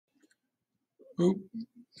Oop,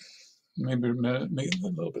 maybe make it a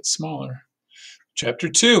little bit smaller. Chapter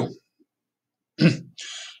 2.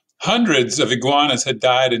 Hundreds of iguanas had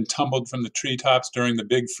died and tumbled from the treetops during the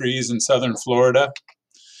big freeze in southern Florida.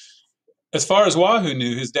 As far as Wahoo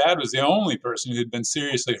knew, his dad was the only person who had been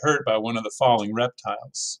seriously hurt by one of the falling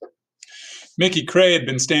reptiles. Mickey Cray had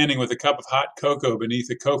been standing with a cup of hot cocoa beneath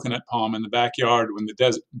a coconut palm in the backyard when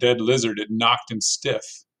the dead lizard had knocked him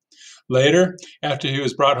stiff. Later, after he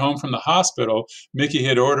was brought home from the hospital, Mickey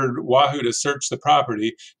had ordered Wahoo to search the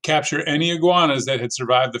property, capture any iguanas that had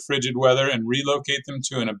survived the frigid weather, and relocate them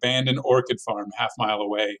to an abandoned orchid farm half-mile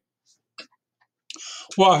away.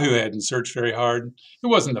 Wahoo hadn't searched very hard. It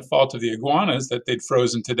wasn't the fault of the iguanas that they'd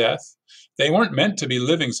frozen to death. They weren't meant to be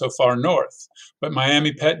living so far north, but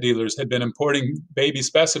Miami pet dealers had been importing baby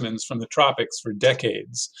specimens from the tropics for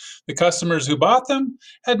decades. The customers who bought them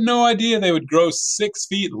had no idea they would grow 6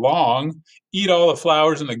 feet long, eat all the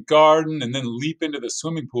flowers in the garden, and then leap into the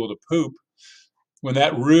swimming pool to poop. When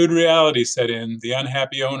that rude reality set in, the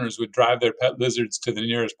unhappy owners would drive their pet lizards to the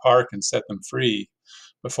nearest park and set them free.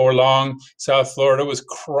 Before long, South Florida was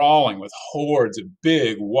crawling with hordes of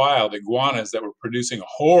big, wild iguanas that were producing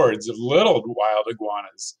hordes of little wild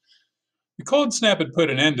iguanas. The cold snap had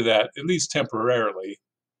put an end to that, at least temporarily.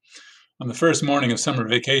 On the first morning of summer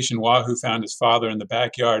vacation, Wahoo found his father in the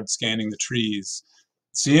backyard scanning the trees.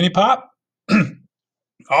 "See any, Pop?"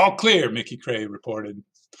 "All clear," Mickey Cray reported.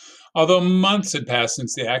 Although months had passed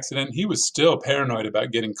since the accident, he was still paranoid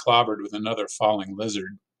about getting clobbered with another falling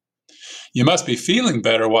lizard. "You must be feeling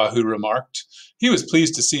better," Wahoo remarked. He was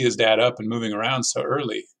pleased to see his dad up and moving around so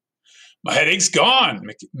early. "My headache's gone,"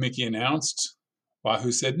 Mickey announced.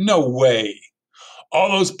 Wahoo said, "No way. All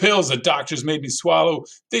those pills the doctors made me swallow,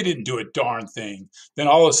 they didn't do a darn thing. Then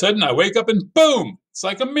all of a sudden I wake up and boom, it's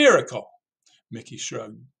like a miracle." Mickey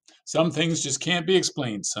shrugged. "Some things just can't be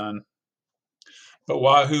explained, son." But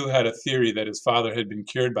Wahoo had a theory that his father had been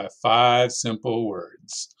cured by 5 simple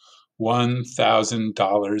words.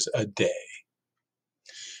 $1,000 a day.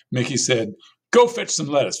 Mickey said, "Go fetch some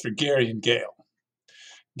lettuce for Gary and Gail."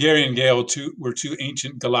 Gary and Gail were 2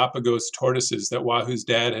 ancient Galapagos tortoises that Wahoo's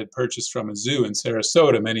dad had purchased from a zoo in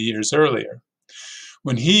Sarasota many years earlier,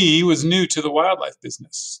 when he was new to the wildlife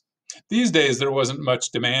business. These days, there wasn't much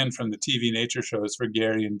demand from the TV nature shows for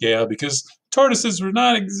Gary and Gail because tortoises were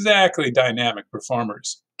not exactly dynamic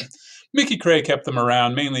performers. Mickey Cray kept them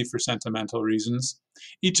around mainly for sentimental reasons.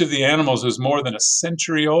 Each of the animals was more than a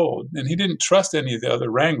century old, and he didn't trust any of the other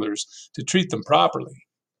wranglers to treat them properly.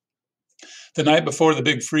 The night before the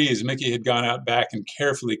big freeze, Mickey had gone out back and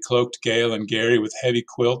carefully cloaked Gail and Gary with heavy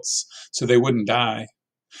quilts so they wouldn't die.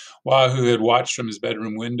 Wahoo had watched from his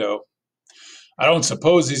bedroom window. "I don't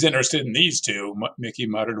suppose he's interested in these 2, Mickey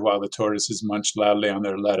muttered while the tortoises munched loudly on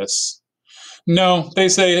their lettuce. "No, they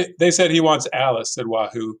said he wants Alice," said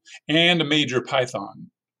Wahoo, "and a major python."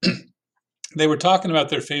 They were talking about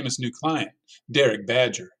their famous new client, Derek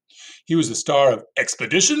Badger. He was the star of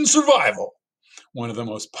Expedition Survival, one of the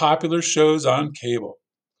most popular shows on cable.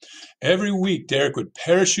 Every week, Derek would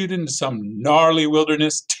parachute into some gnarly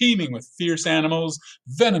wilderness teeming with fierce animals,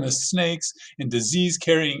 venomous snakes, and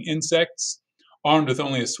disease-carrying insects. Armed with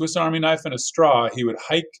only a Swiss Army knife and a straw, he would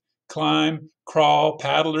hike, climb, crawl,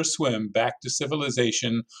 paddle, or swim back to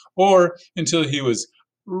civilization, or until he was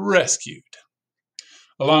rescued.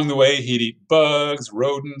 Along the way, he'd eat bugs,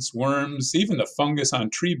 rodents, worms, even the fungus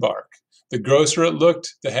on tree bark. The grosser it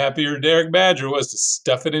looked, the happier Derek Badger was to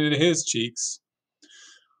stuff it into his cheeks.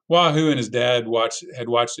 Wahoo and his dad had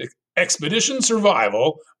watched Expedition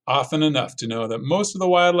Survival often enough to know that most of the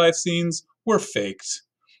wildlife scenes were faked.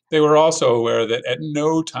 They were also aware that at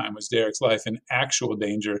no time was Derek's life in actual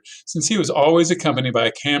danger, since he was always accompanied by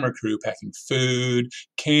a camera crew packing food,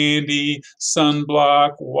 candy,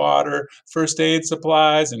 sunblock, water, first aid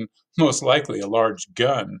supplies, and most likely a large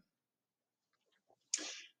gun.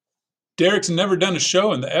 "Derek's never done a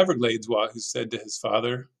show in the Everglades," Wahoo said to his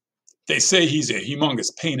father. "They say he's a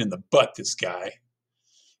humongous pain in the butt, this guy."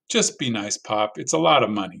 "Just be nice, Pop. It's a lot of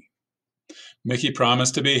money." Mickey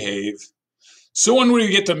promised to behave. "So when will we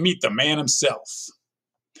get to meet the man himself?"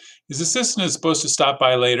 "His assistant is supposed to stop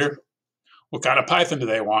by later." "What kind of python do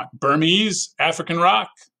they want? Burmese? African rock?"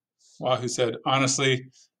 Wahoo said, "Honestly,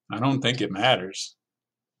 I don't think it matters."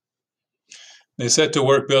 They set to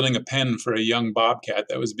work building a pen for a young bobcat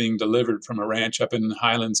that was being delivered from a ranch up in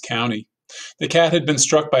Highlands County. The cat had been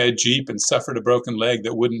struck by a jeep and suffered a broken leg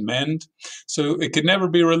that wouldn't mend, so it could never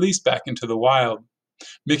be released back into the wild.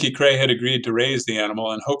 Mickey Cray had agreed to raise the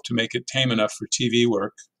animal and hoped to make it tame enough for TV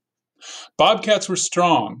work. Bobcats were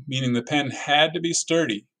strong, meaning the pen had to be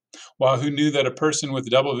sturdy. Wahoo knew that a person with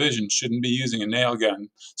double vision shouldn't be using a nail gun,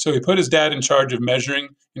 so he put his dad in charge of measuring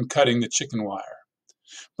and cutting the chicken wire.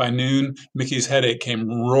 By noon, Mickey's headache came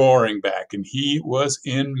roaring back, and he was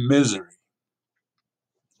in misery.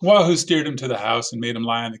 Wahoo steered him to the house and made him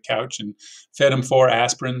lie on the couch and fed him 4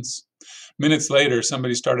 aspirins. Minutes later,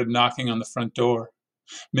 somebody started knocking on the front door.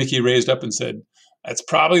 Mickey raised up and said, "That's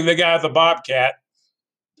probably the guy with the bobcat."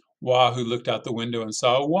 Wahoo looked out the window and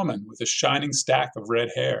saw a woman with a shining stack of red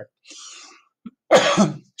hair.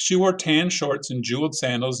 She wore tan shorts and jeweled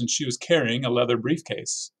sandals, and she was carrying a leather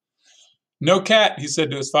briefcase. "No cat," he said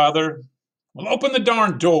to his father. "Well, open the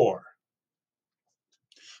darn door."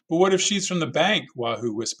 "But what if she's from the bank?"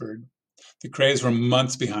 Wahoo whispered. The Crays were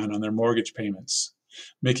months behind on their mortgage payments.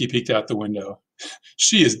 Mickey peeked out the window.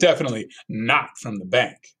 "She is definitely not from the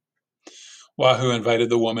bank." Wahoo invited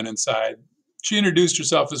the woman inside. She introduced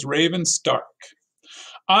herself as Raven Stark.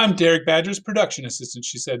 "I'm Derek Badger's production assistant,"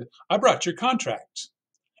 she said. "I brought your contract."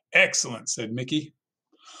 "Excellent," said Mickey.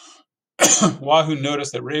 Wahoo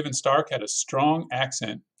noticed that Raven Stark had a strong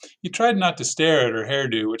accent. He tried not to stare at her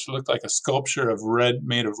hairdo, which looked like a sculpture of red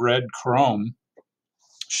made of red chrome.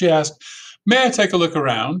 She asked, "May I take a look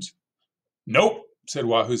around?" "Nope," said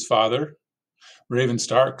Wahoo's father. Raven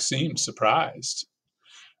Stark seemed surprised.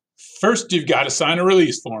 "First, you've got to sign a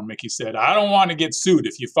release form," Mickey said. "I don't want to get sued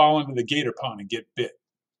if you fall into the gator pond and get bit."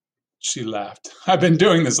 She laughed. "I've been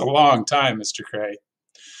doing this a long time, Mr. Cray."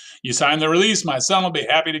 "You sign the release, my son will be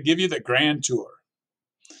happy to give you the grand tour."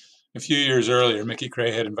 A few years earlier, Mickey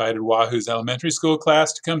Cray had invited Wahoo's elementary school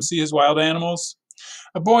class to come see his wild animals.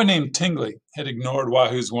 A boy named Tingley had ignored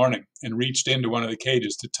Wahoo's warning and reached into one of the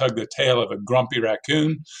cages to tug the tail of a grumpy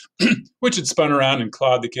raccoon, which had spun around and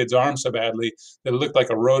clawed the kid's arm so badly that it looked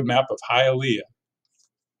like a road map of Hialeah.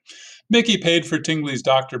 Mickey paid for Tingley's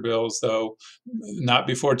doctor bills, though not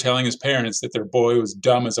before telling his parents that their boy was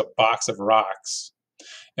dumb as a box of rocks.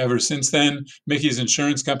 Ever since then, Mickey's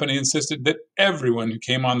insurance company insisted that everyone who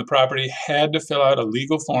came on the property had to fill out a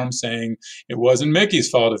legal form saying it wasn't Mickey's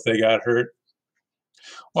fault if they got hurt.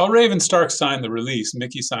 While Raven Stark signed the release,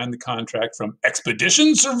 Mickey signed the contract from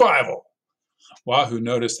Expedition Survival. Wahoo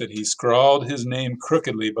noticed that he scrawled his name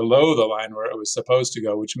crookedly below the line where it was supposed to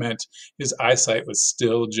go, which meant his eyesight was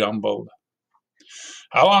still jumbled.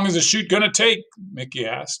 "How long is the shoot going to take?" Mickey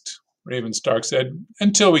asked. Raven Stark said,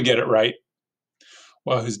 "Until we get it right."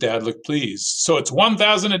 Wahoo's dad looked pleased. "So it's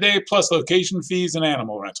 $1,000 a day plus location fees and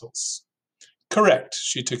animal rentals." "Correct."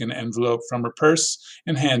 She took an envelope from her purse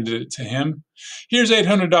and handed it to him. "Here's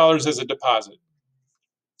 $800 as a deposit."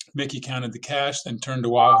 Mickey counted the cash, then turned to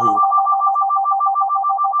Wahoo.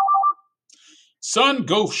 "Son,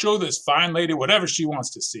 go show this fine lady whatever she wants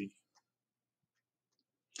to see."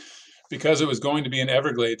 Because it was going to be an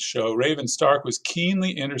Everglades show, Raven Stark was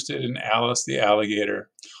keenly interested in Alice the alligator.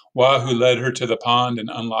 Wahoo led her to the pond and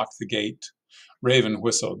unlocked the gate. Raven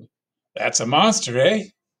whistled. "That's a monster, eh?"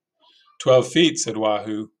 12 feet, said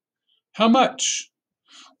Wahoo. "How much?"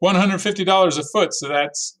 $150 a foot, so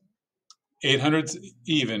that's 800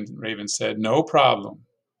 even, Raven said. "No problem."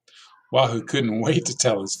 Wahoo couldn't wait to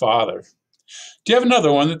tell his father. "Do you have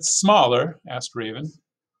another one that's smaller?" asked Raven.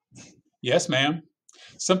 "Yes, ma'am."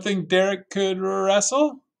 "Something Derek could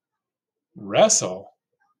wrestle?" "Wrestle?"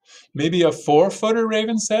 "Maybe a 4-footer,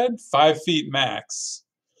 Raven said. 5 feet max."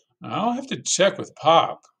 "I'll have to check with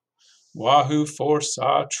Pop." Wahoo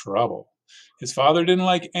foresaw trouble. His father didn't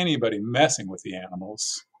like anybody messing with the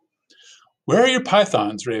animals. "Where are your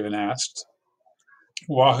pythons?" Raven asked.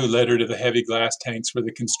 Wahoo led her to the heavy glass tanks where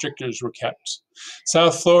the constrictors were kept.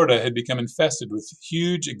 South Florida had become infested with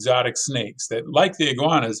huge exotic snakes that, like the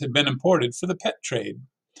iguanas, had been imported for the pet trade.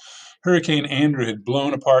 Hurricane Andrew had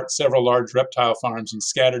blown apart several large reptile farms and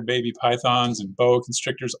scattered baby pythons and boa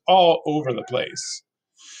constrictors all over the place.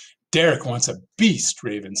 "Derek wants a beast,"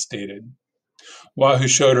 Raven stated. Wahoo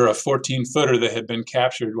showed her a 14-footer that had been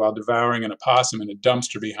captured while devouring an opossum in a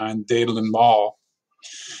dumpster behind Dadeland Mall.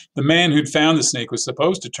 The man who'd found the snake was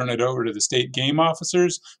supposed to turn it over to the state game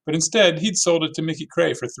officers, but instead he'd sold it to Mickey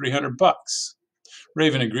Cray for $300.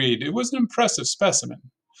 Raven agreed. It was an impressive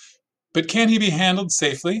specimen. "But can he be handled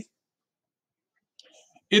safely?"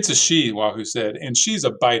 "It's a she," Wahoo said, "and she's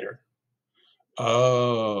a biter."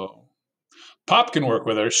 "Oh. Pop can work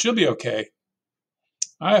with her. She'll be okay."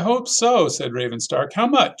 "I hope so," said Raven Stark. "How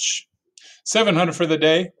much?" $700 for the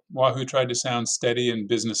day." Wahoo tried to sound steady and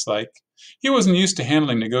businesslike. He wasn't used to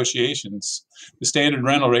handling negotiations. The standard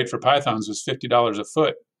rental rate for pythons was $50 a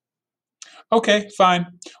foot. "Okay,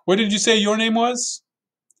 fine. What did you say your name was?"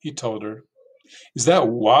 He told her. "Is that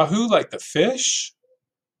Wahoo like the fish?"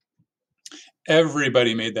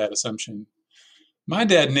 Everybody made that assumption. My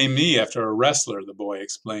dad named me after a wrestler, the boy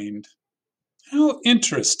explained. How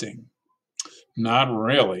interesting. Not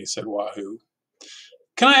really, said Wahoo.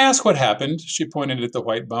 Can I ask what happened? She pointed at the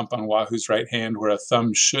white bump on Wahoo's right hand where a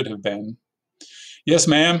thumb should have been. Yes,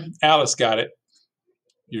 ma'am. Alice got it.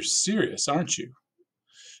 You're serious, aren't you?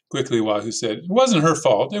 Quickly, Wahoo said. It wasn't her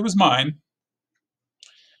fault. It was mine.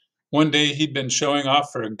 One day he'd been showing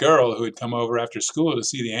off for a girl who had come over after school to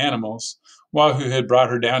see the animals. Wahoo had brought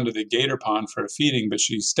her down to the gator pond for a feeding, but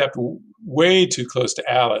she stepped way too close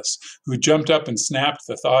to Alice, who jumped up and snapped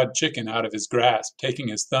the thawed chicken out of his grasp, taking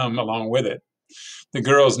his thumb along with it. The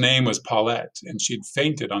girl's name was Paulette, and she'd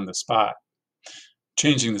fainted on the spot.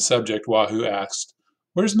 Changing the subject, Wahoo asked,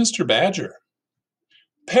 Where's Mr. Badger?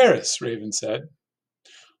 Paris, Raven said.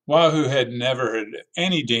 Wahoo had never heard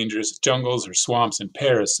any dangerous jungles or swamps in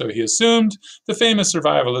Paris, so he assumed the famous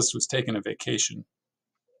survivalist was taking a vacation.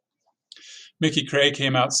 Mickey Cray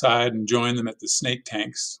came outside and joined them at the snake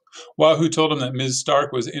tanks. Wahoo told him that Ms.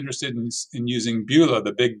 Stark was interested in using Beulah,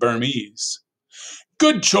 the big Burmese.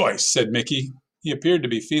 Good choice, said Mickey. He appeared to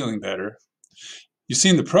be feeling better. You've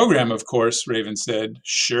seen the program, of course, Raven said.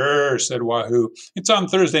 Sure, said Wahoo. It's on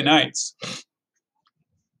Thursday nights.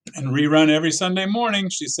 And rerun every Sunday morning,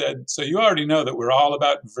 she said, so you already know that we're all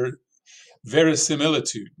about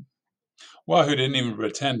verisimilitude. Wahoo didn't even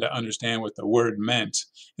pretend to understand what the word meant.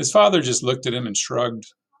 His father just looked at him and shrugged.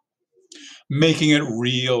 Making it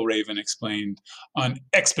real, Raven explained. On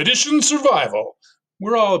Expedition Survival,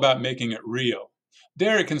 we're all about making it real.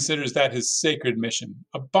 Derek considers that his sacred mission,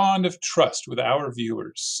 a bond of trust with our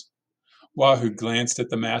viewers. Wahoo glanced at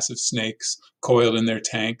the massive snakes coiled in their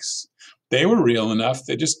tanks. They were real enough,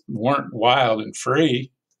 they just weren't wild and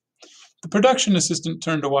free. The production assistant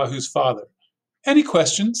turned to Wahoo's father. Any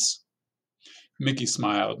questions? Mickey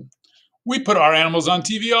smiled. We put our animals on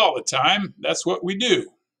TV all the time. That's what we do.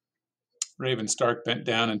 Raven Stark bent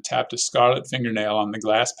down and tapped a scarlet fingernail on the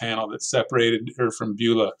glass panel that separated her from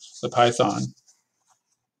Beulah, the python.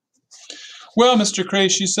 Well, Mr. Cray,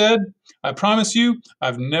 she said, I promise you,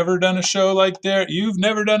 I've never done a show like Derek. You've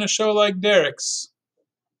never done a show like Derek's.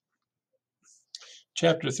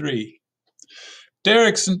 Chapter 3.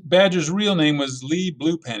 Derek's Badger's real name was Lee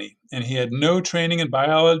Bluepenny, and he had no training in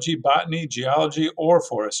biology, botany, geology, or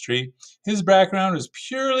forestry. His background was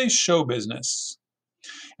purely show business.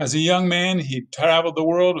 As a young man, he traveled the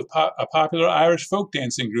world with a popular Irish folk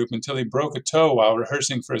dancing group until he broke a toe while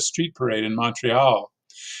rehearsing for a street parade in Montreal.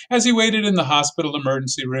 As he waited in the hospital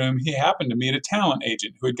emergency room, he happened to meet a talent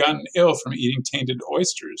agent who had gotten ill from eating tainted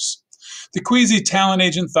oysters. The queasy talent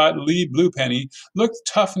agent thought Lee Bluepenny looked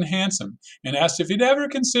tough and handsome and asked if he'd ever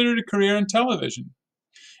considered a career in television.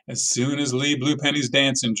 As soon as Lee Bluepenny's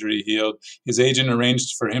dance injury healed, his agent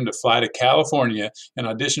arranged for him to fly to California and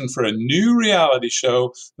audition for a new reality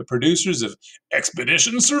show. The producers of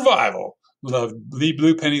Expedition Survival loved Lee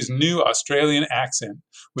Bluepenny's new Australian accent,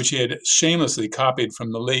 which he had shamelessly copied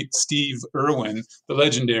from the late Steve Irwin, the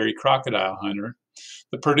legendary crocodile hunter.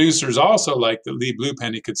 The producers also liked that Lee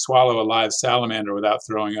Bluepenny could swallow a live salamander without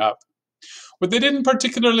throwing up. What they didn't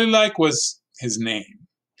particularly like was his name.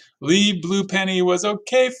 Lee Bluepenny was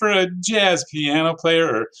okay for a jazz piano player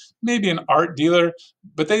or maybe an art dealer,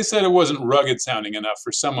 but they said it wasn't rugged sounding enough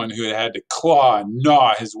for someone who had had to claw and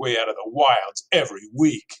gnaw his way out of the wilds every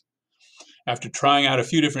week. After trying out a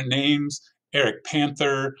few different names, Eric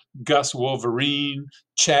Panther, Gus Wolverine,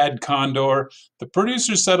 Chad Condor, the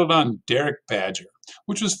producers settled on Derek Badger,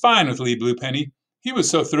 which was fine with Lee Bluepenny. He was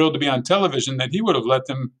so thrilled to be on television that he would have let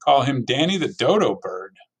them call him Danny the Dodo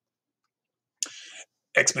Bird.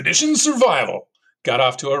 Expedition Survival got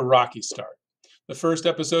off to a rocky start. The first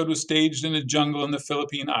episode was staged in a jungle in the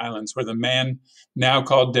Philippine Islands where the man, now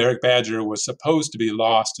called Derek Badger, was supposed to be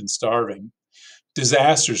lost and starving.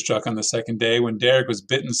 Disaster struck on the second day when Derek was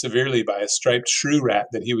bitten severely by a striped shrew rat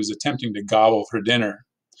that he was attempting to gobble for dinner.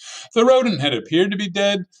 The rodent had appeared to be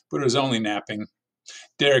dead, but it was only napping.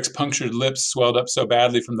 Derek's punctured lips swelled up so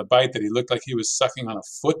badly from the bite that he looked like he was sucking on a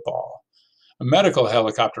football. A medical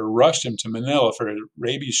helicopter rushed him to Manila for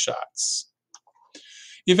rabies shots.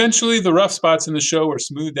 Eventually, the rough spots in the show were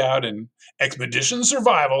smoothed out and Expedition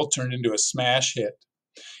Survival turned into a smash hit.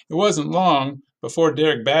 It wasn't long before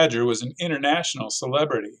Derek Badger was an international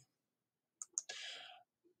celebrity.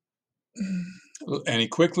 And he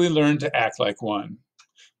quickly learned to act like one.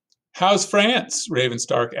 How's France? Raven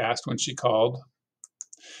Stark asked when she called.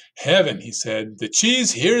 Heaven, he said. The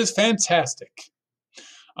cheese here is fantastic.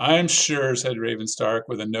 I'm sure, said Raven Stark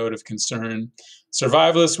with a note of concern.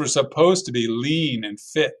 Survivalists were supposed to be lean and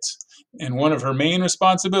fit, and one of her main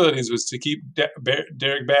responsibilities was to keep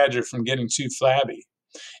Derek Badger from getting too flabby.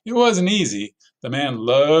 It wasn't easy. The man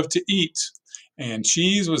loved to eat, and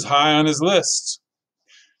cheese was high on his list.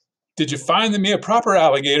 "Did you find me a proper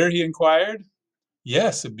alligator?" he inquired.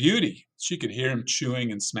 "Yes, a beauty." She could hear him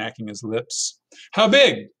chewing and smacking his lips. "How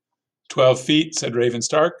big?" 12 feet, said Raven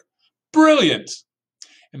Stark. "Brilliant!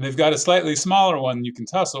 And they've got a slightly smaller one you can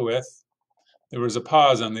tussle with." There was a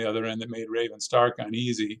pause on the other end that made Raven Stark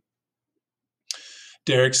uneasy.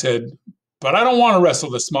 Derek said, "But I don't want to wrestle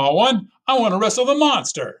the small one. I want to wrestle the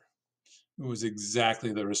monster." It was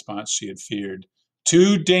exactly the response she had feared.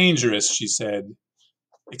 "Too dangerous," she said.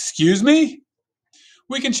 "Excuse me?"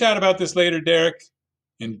 "We can chat about this later, Derek."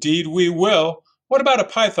 "Indeed we will. What about a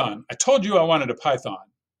python? I told you I wanted a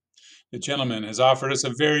python." "The gentleman has offered us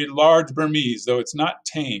a very large Burmese, though it's not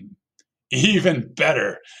tame." "Even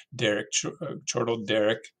better," chortled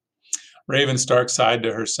Derek. Raven Stark sighed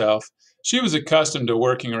to herself. She was accustomed to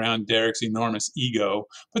working around Derek's enormous ego,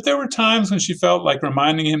 but there were times when she felt like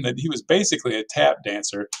reminding him that he was basically a tap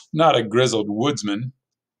dancer, not a grizzled woodsman.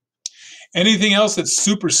 "Anything else that's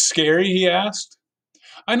super scary?" he asked.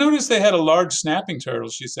 "I noticed they had a large snapping turtle,"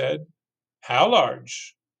 she said. "How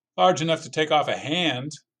large?" "Large enough to take off a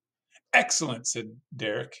hand." "Excellent," said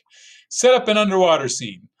Derek. "Set up an underwater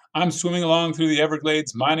scene. I'm swimming along through the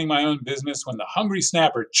Everglades, minding my own business, when the hungry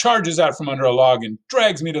snapper charges out from under a log and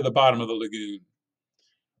drags me to the bottom of the lagoon."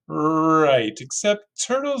 "Right, except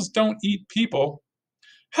turtles don't eat people."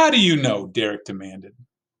 "How do you know?" Derek demanded.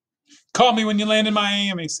 "Call me when you land in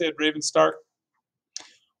Miami," said Raven Stark.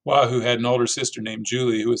 Wahoo had an older sister named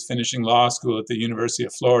Julie who was finishing law school at the University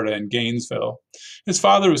of Florida in Gainesville. His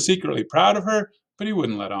father was secretly proud of her, but he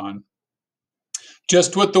wouldn't let on.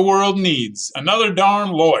 "Just what the world needs, another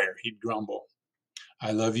darn lawyer," he'd grumble.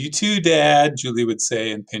 "I love you too, Dad," Julie would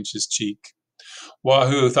say and pinch his cheek.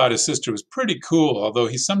 Wahoo thought his sister was pretty cool, although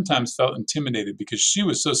he sometimes felt intimidated because she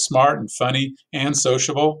was so smart and funny and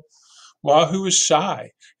sociable. Wahoo was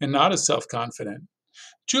shy and not as self-confident.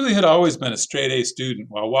 Julie had always been a straight-A student,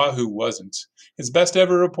 while Wahoo wasn't. His best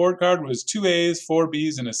ever report card was 2 A's, 4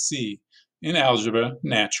 B's, and a C. In algebra,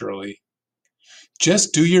 naturally.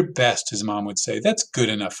 "Just do your best," his mom would say. "That's good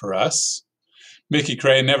enough for us." Mickey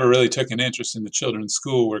Cray never really took an interest in the children's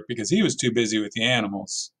schoolwork because he was too busy with the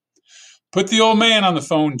animals. "Put the old man on the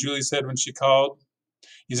phone," Julie said when she called.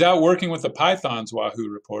 "He's out working with the pythons," Wahoo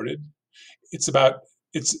reported. It's about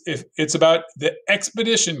the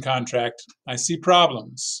expedition contract. I see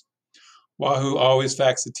problems." Wahoo always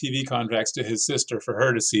faxed the TV contracts to his sister for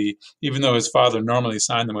her to see, even though his father normally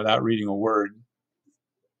signed them without reading a word.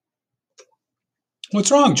 "What's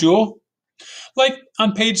wrong, Jewel?" "Like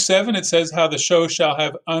on page 7, it says how the show shall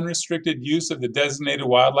have unrestricted use of the designated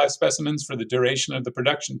wildlife specimens for the duration of the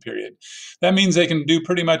production period. That means they can do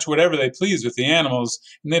pretty much whatever they please with the animals,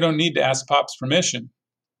 and they don't need to ask Pop's permission."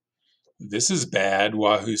 "This is bad,"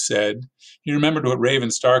 Wahoo said. He remembered what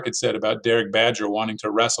Raven Stark had said about Derek Badger wanting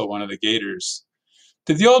to wrestle one of the gators.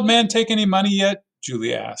 "Did the old man take any money yet?"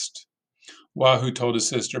 Julie asked. Wahoo told his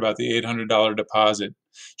sister about the $800 deposit.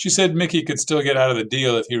 She said Mickey could still get out of the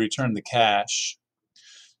deal if he returned the cash.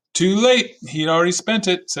 "Too late. He'd already spent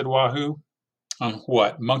it," said Wahoo. "On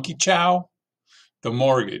what, monkey chow?" "The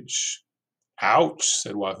mortgage." "Ouch,"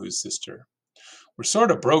 said Wahoo's sister. "We're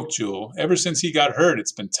sort of broke, Jewel. Ever since he got hurt,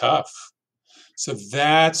 it's been tough." "So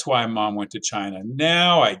that's why Mom went to China.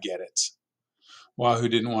 Now I get it." Wahoo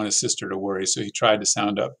didn't want his sister to worry, so he tried to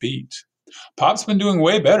sound upbeat. "Pop's been doing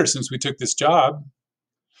way better since we took this job."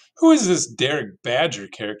 "Who is this Derek Badger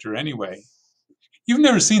character anyway?" "You've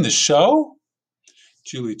never seen the show?"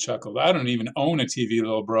 Julie chuckled. "I don't even own a TV,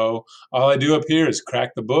 little bro. All I do up here is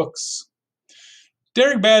crack the books."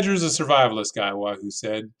 "Derek Badger is a survivalist guy," Wahoo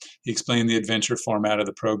said. He explained the adventure format of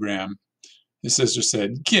the program. His sister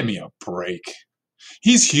said, "Give me a break."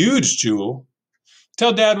 "He's huge, Jewel."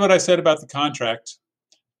 "Tell Dad what I said about the contract."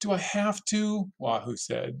 "Do I have to?" Wahoo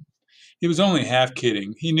said. He was only half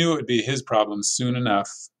kidding. He knew it would be his problem soon enough.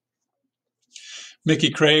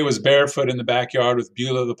 Mickey Cray was barefoot in the backyard with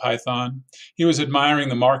Beulah the python. He was admiring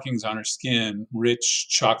the markings on her skin, rich,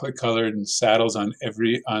 chocolate-colored, and saddles on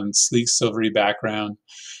sleek, silvery background.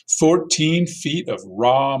 14 feet of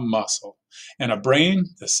raw muscle, and a brain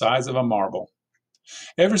the size of a marble.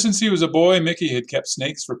 Ever since he was a boy, Mickey had kept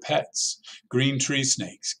snakes for pets. Green tree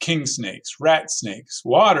snakes, king snakes, rat snakes,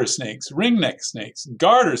 water snakes, ringneck snakes,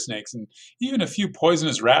 garter snakes, and even a few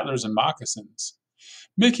poisonous rattlers and moccasins.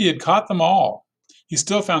 Mickey had caught them all. He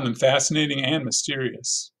still found them fascinating and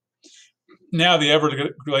mysterious. Now the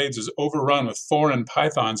Everglades was overrun with foreign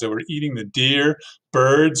pythons that were eating the deer,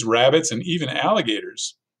 birds, rabbits, and even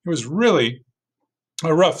alligators. It was really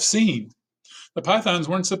a rough scene. The pythons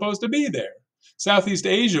weren't supposed to be there. Southeast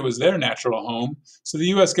Asia was their natural home, so the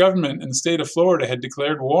U.S. government and the state of Florida had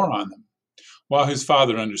declared war on them. Wahoo's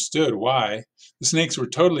father understood why. The snakes were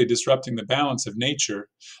totally disrupting the balance of nature.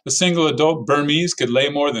 A single adult Burmese could lay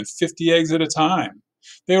more than 50 eggs at a time.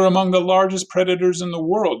 They were among the largest predators in the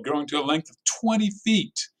world, growing to a length of 20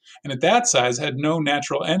 feet, and at that size had no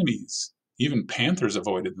natural enemies. Even panthers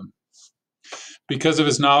avoided them. Because of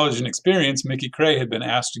his knowledge and experience, Mickey Cray had been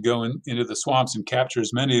asked to go into the swamps and capture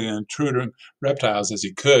as many of the intruding reptiles as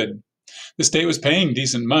he could. The state was paying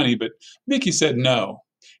decent money, but Mickey said no.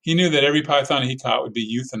 He knew that every python he caught would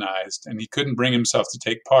be euthanized, and he couldn't bring himself to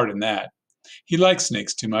take part in that. He liked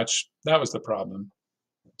snakes too much. That was the problem.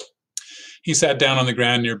 He sat down on the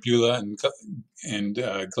ground near Beulah and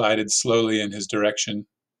glided slowly in his direction.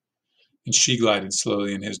 And she glided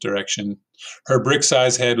slowly in his direction. Her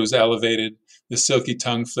brick-sized head was elevated, the silky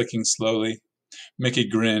tongue flicking slowly. Mickey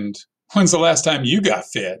grinned. "When's the last time you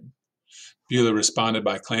got fed?" Beulah responded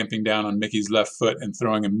by clamping down on Mickey's left foot and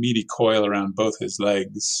throwing a meaty coil around both his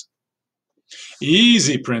legs.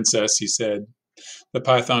 "Easy, princess," he said. The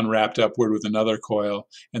python wrapped upward with another coil,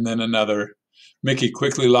 and then another. Mickey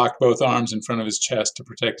quickly locked both arms in front of his chest to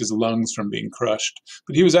protect his lungs from being crushed,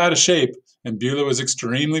 but he was out of shape, and Beulah was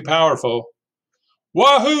extremely powerful.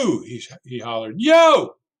 "Wahoo!" he hollered.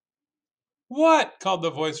 "Yo!" "What?" called the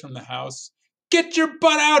voice from the house. "Get your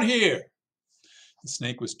butt out here!" The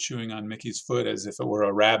snake was chewing on Mickey's foot as if it were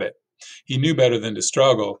a rabbit. He knew better than to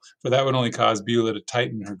struggle, for that would only cause Beulah to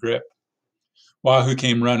tighten her grip. Wahoo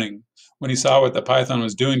came running. When he saw what the python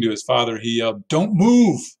was doing to his father, he yelled, "Don't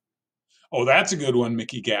move!" "Oh, that's a good one,"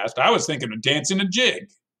 Mickey gasped. "I was thinking of dancing a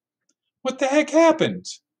jig." "What the heck happened?"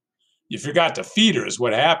 "You forgot to feed her is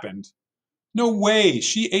what happened." "No way!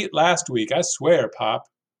 She ate last week, I swear, Pop."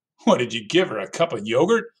 "What, did you give her, a cup of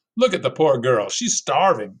yogurt? Look at the poor girl. She's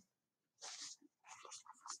starving."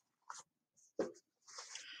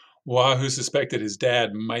 Wahoo suspected his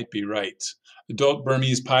dad might be right. Adult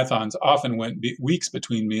Burmese pythons often went weeks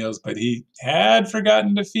between meals, but he had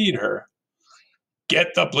forgotten to feed her.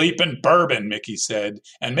 "Get the bleepin' bourbon," Mickey said,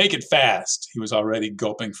 "and make it fast." He was already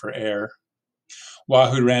gulping for air.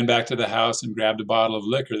 Wahoo ran back to the house and grabbed a bottle of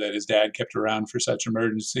liquor that his dad kept around for such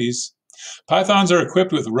emergencies. Pythons are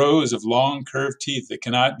equipped with rows of long, curved teeth that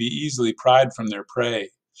cannot be easily pried from their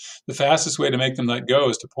prey. The fastest way to make them let go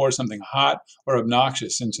is to pour something hot or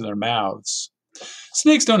obnoxious into their mouths.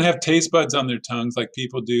 Snakes don't have taste buds on their tongues like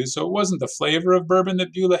people do, so it wasn't the flavor of bourbon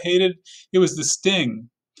that Beulah hated, it was the sting.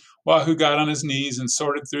 Wahoo got on his knees and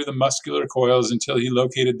sorted through the muscular coils until he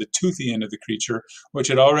located the toothy end of the creature, which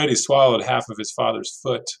had already swallowed half of his father's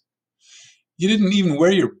foot. "You didn't even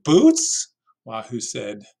wear your boots?" Wahoo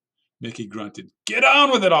said. Mickey grunted. "Get on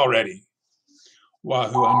with it already!"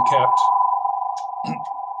 Wahoo uncapped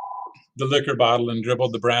the liquor bottle and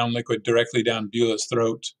dribbled the brown liquid directly down Beulah's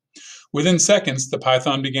throat. Within seconds, the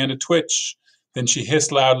python began to twitch. Then she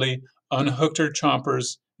hissed loudly, unhooked her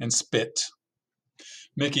chompers, and spit.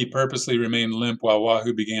 Mickey purposely remained limp while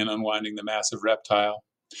Wahoo began unwinding the massive reptile.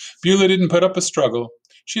 Beulah didn't put up a struggle.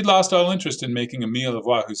 She'd lost all interest in making a meal of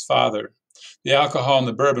Wahoo's father. The alcohol in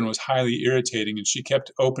the bourbon was highly irritating, and she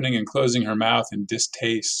kept opening and closing her mouth in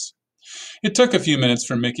distaste. It took a few minutes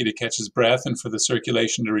for Mickey to catch his breath and for the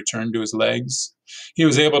circulation to return to his legs. He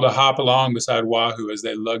was able to hop along beside Wahoo as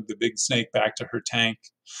they lugged the big snake back to her tank.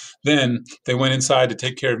 Then they went inside to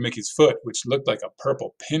take care of Mickey's foot, which looked like a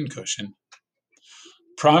purple pincushion.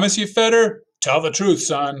 "Promise you fed her? Tell the truth,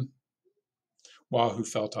 son." Wahoo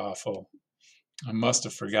felt awful. "I must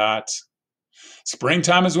have forgot."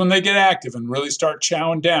 "Springtime is when they get active and really start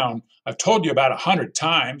chowing down. I've told you about 100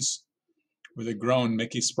 times. With a groan,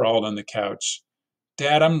 Mickey sprawled on the couch.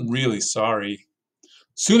 "Dad, I'm really sorry."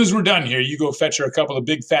 "Soon as we're done here, you go fetch her a couple of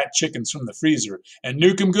big fat chickens from the freezer and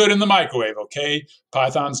nuke 'em good in the microwave, okay?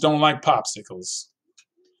 Pythons don't like popsicles."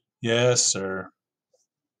 "Yes, sir."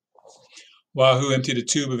 Wahoo emptied a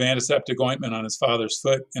tube of antiseptic ointment on his father's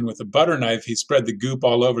foot, and with a butter knife he spread the goop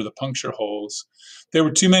all over the puncture holes. There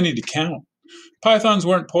were too many to count. Pythons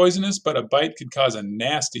weren't poisonous, but a bite could cause a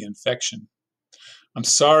nasty infection. "I'm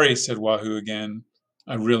sorry," said Wahoo again.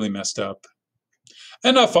 "I really messed up."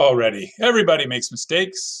 "Enough already. Everybody makes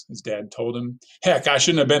mistakes," his dad told him. "Heck, I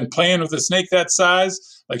shouldn't have been playing with a snake that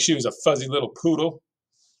size, like she was a fuzzy little poodle."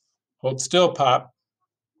 "Hold still, Pop."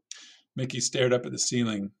 Mickey stared up at the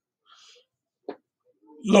ceiling.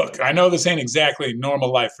 "Look, I know this ain't exactly normal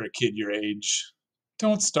life for a kid your age."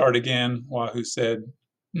 "Don't start again," Wahoo said.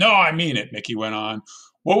 "No, I mean it," Mickey went on.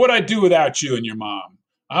 "What would I do without you and your mom?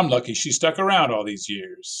 I'm lucky she stuck around all these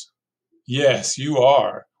years." "Yes, you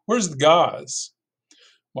are. Where's the gauze?"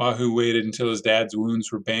 Wahoo waited until his dad's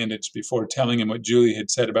wounds were bandaged before telling him what Julie had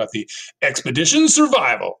said about the Expedition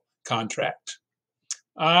Survival contract.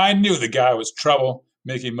 "I knew the guy was trouble,"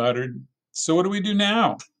 Mickey muttered. So what do we do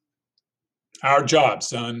now? Our job,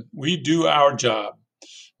 son. We do our job.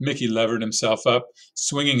 Mickey levered himself up,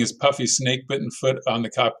 swinging his puffy snake-bitten foot on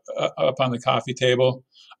up on the coffee table.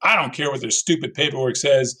 I don't care what their stupid paperwork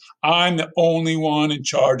says. I'm the only one in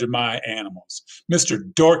charge of my animals. Mr.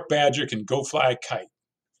 Dork Badger can go fly a kite.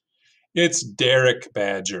 It's Derek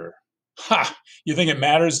Badger. Ha! You think it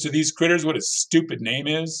matters to these critters what his stupid name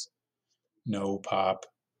is? No, Pop.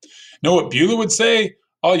 Know what Beulah would say?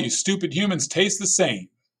 All you stupid humans taste the same.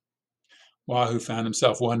 Wahoo found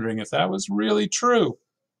himself wondering if that was really true.